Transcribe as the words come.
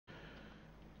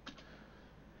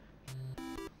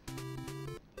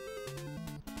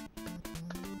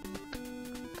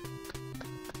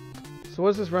So what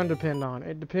does this run depend on?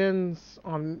 It depends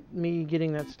on me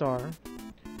getting that star.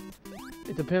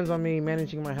 It depends on me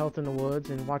managing my health in the woods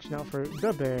and watching out for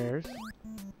the bears.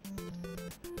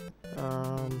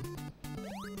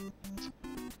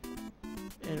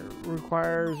 It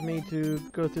requires me to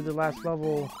go through the last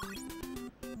level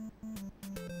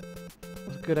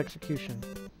with good execution.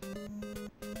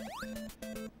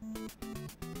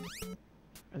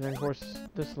 And then of course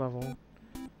this level.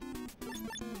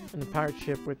 And the pirate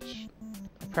ship, which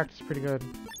I practiced pretty good.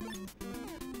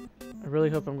 I really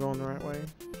hope I'm going the right way.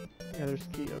 Yeah, there's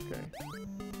the key, okay.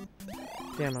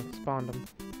 Damn, I spawned them.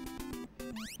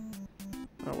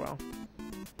 Oh well.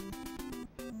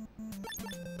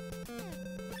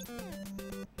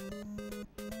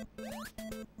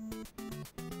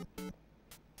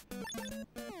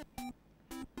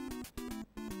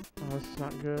 Oh, this is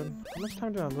not good. How much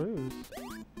time did I lose?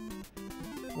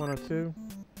 102?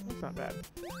 That's not bad.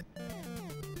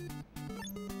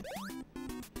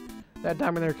 That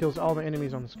diamond there kills all the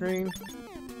enemies on the screen.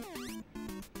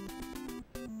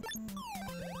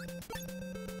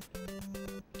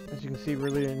 As you can see,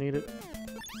 really didn't need it.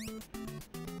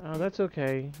 Oh, that's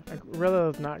okay. I'd rather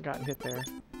have not gotten hit there.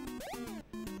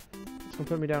 It's gonna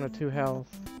put me down to 2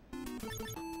 health.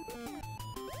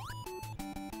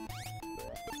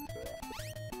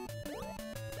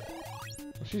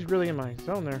 She's really in my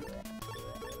zone there.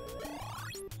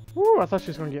 Woo! I thought she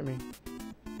was gonna get me.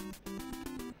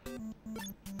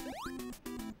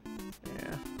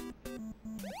 Yeah.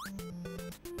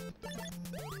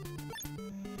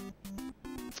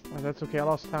 Oh, that's okay. I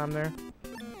lost time there.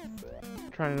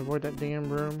 Trying to avoid that damn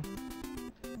broom.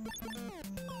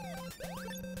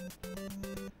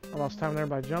 I lost time there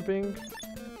by jumping.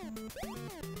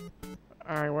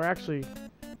 Alright, we're actually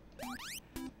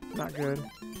not good.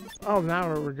 Oh,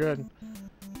 now we're good.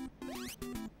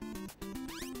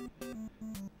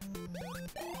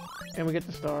 And we get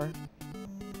the star.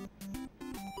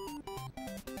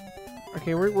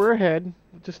 Okay, we're ahead,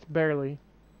 just barely.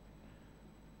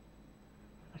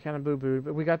 I kind of boo-booed,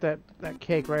 but we got that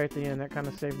cake right at the end. That kind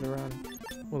of saved the run.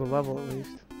 Well, the level at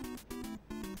least.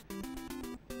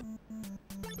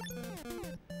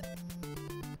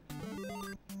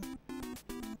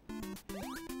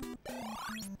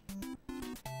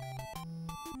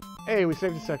 Hey, we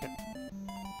saved a second.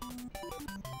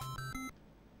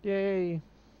 Yay.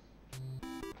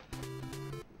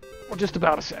 Well, just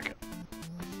about a second.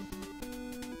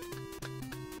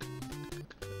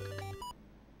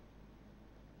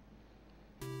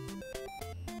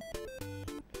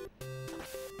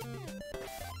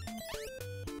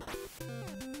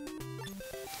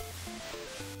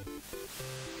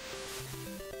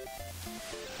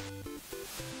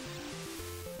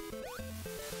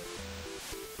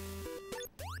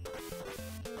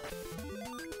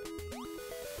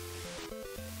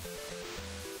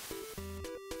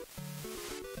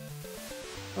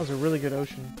 That was a really good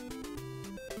ocean.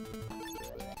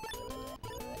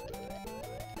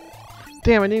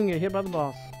 Damn, I didn't even get hit by the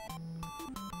boss.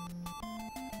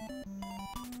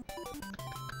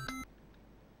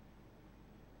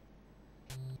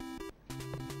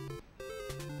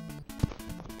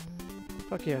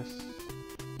 Fuck yes.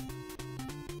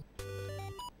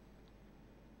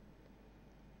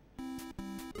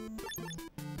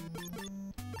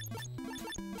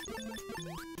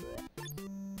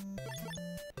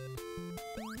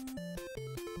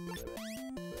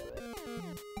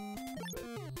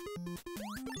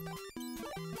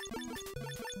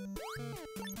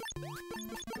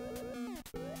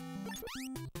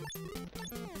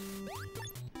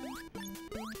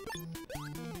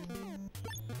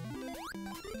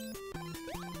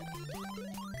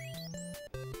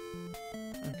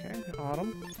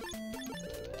 Autumn.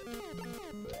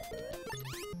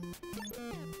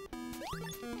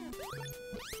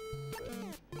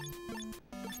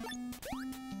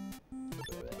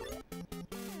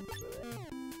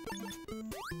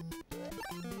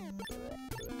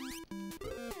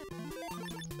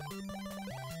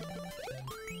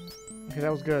 Okay,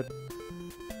 that was good.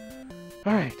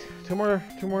 All right, two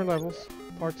more levels,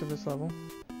 parts of this level.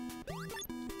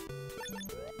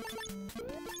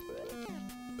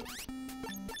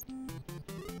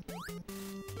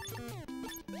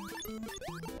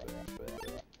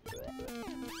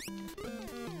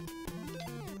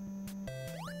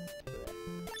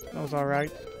 That was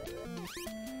alright.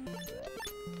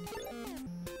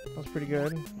 That was pretty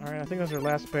good. Alright, I think those are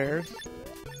last bears.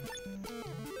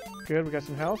 Good, we got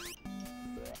some health.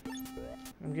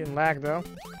 I'm getting lagged though.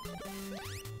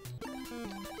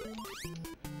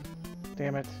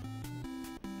 Damn it.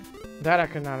 That I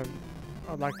could not have...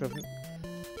 I'd like to have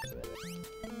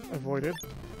avoided.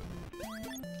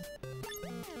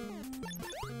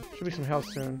 Should be some health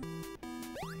soon.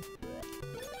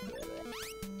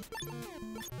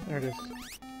 There it is.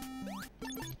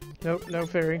 Nope, no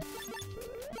fairy.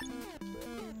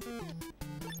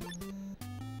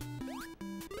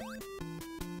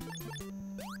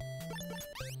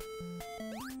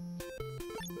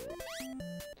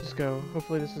 Just go.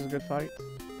 Hopefully this is a good fight.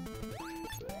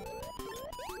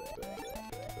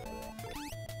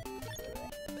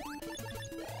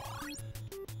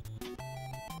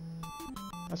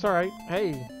 That's alright.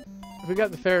 Hey, if we got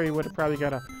the fairy, we would have probably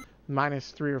got a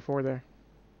 -3 or 4 there.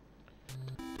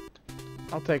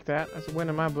 I'll take that. That's a win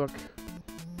in my book.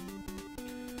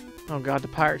 Oh god, the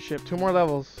pirate ship. 2 more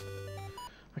levels.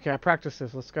 Okay, I practiced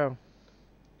this. Let's go.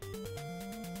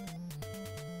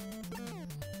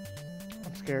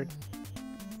 I'm scared.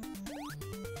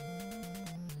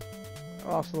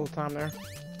 I lost a little time there.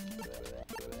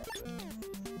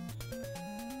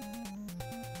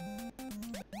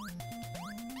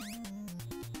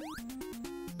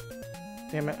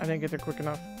 Damn it, I didn't get there quick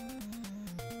enough.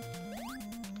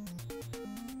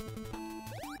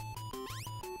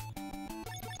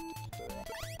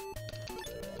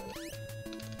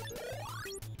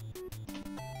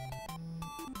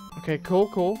 Okay, cool,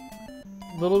 cool.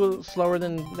 A little bit slower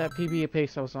than that PB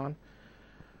pace I was on.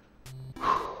 Whew,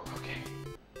 okay,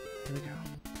 here we go.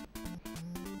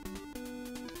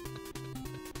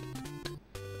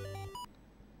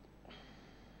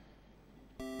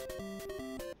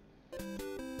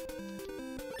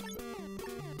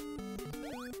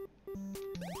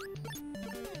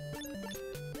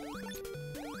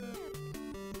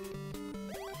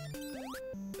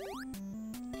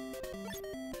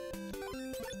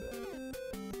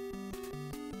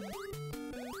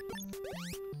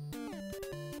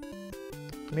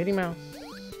 Minnie Mouse,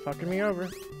 fucking me over.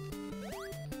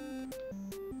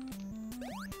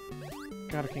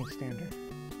 God, I can't stand her.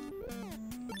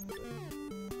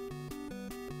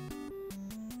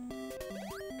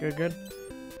 Good, good.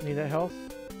 Need that health.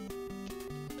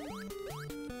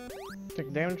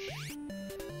 Take damage.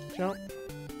 Jump.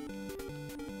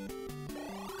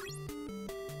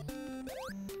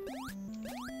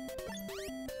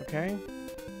 Okay.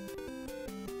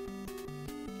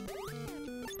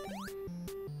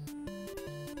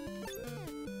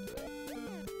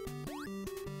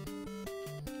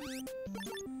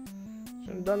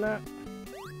 Done that.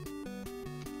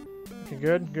 Okay,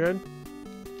 good, good.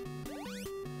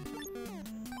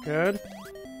 Good.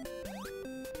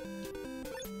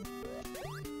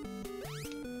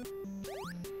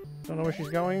 Don't know where she's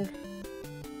going.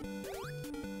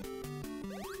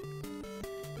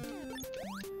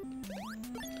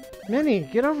 Minnie,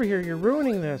 get over here. You're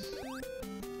ruining this.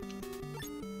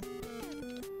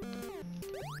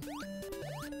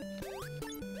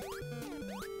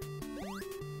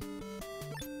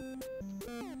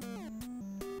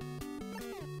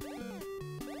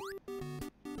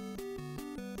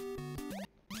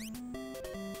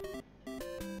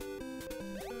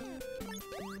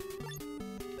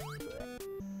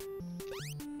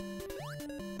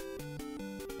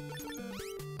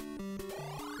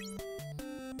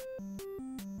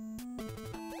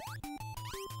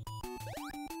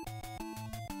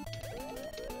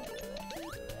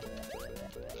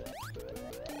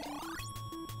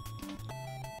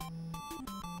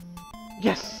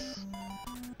 Yes!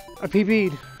 I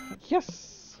PB'd.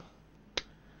 Yes!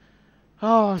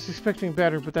 Oh, I was expecting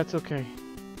better, but that's okay.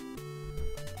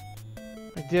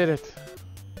 I did it.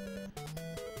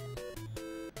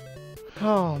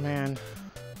 Oh man,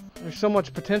 there's so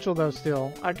much potential though.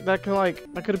 Still, that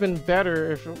could have been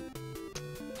better if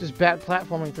just bad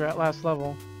platforming through that last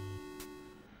level.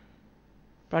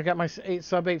 But I got my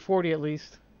sub 840 at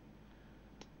least.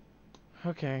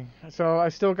 Okay, so I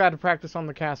still got to practice on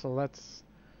the castle.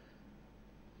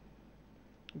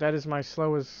 That is my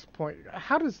slowest point.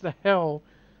 How the hell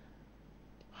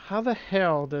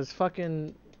does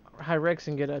fucking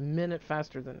Hyrexen get a minute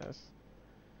faster than this?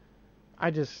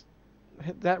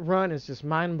 That run is just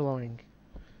mind-blowing.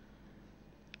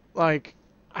 Like,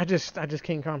 I just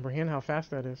can't comprehend how fast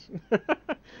that is.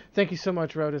 Thank you so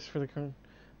much, Rotus, for the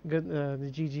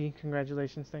GG.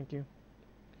 Congratulations, thank you.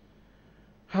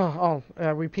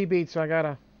 We PB'd, so I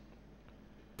gotta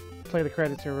play the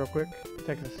credits here real quick.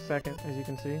 Take a second, as you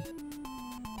can see.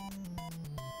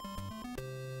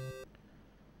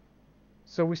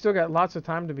 So we still got lots of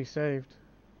time to be saved.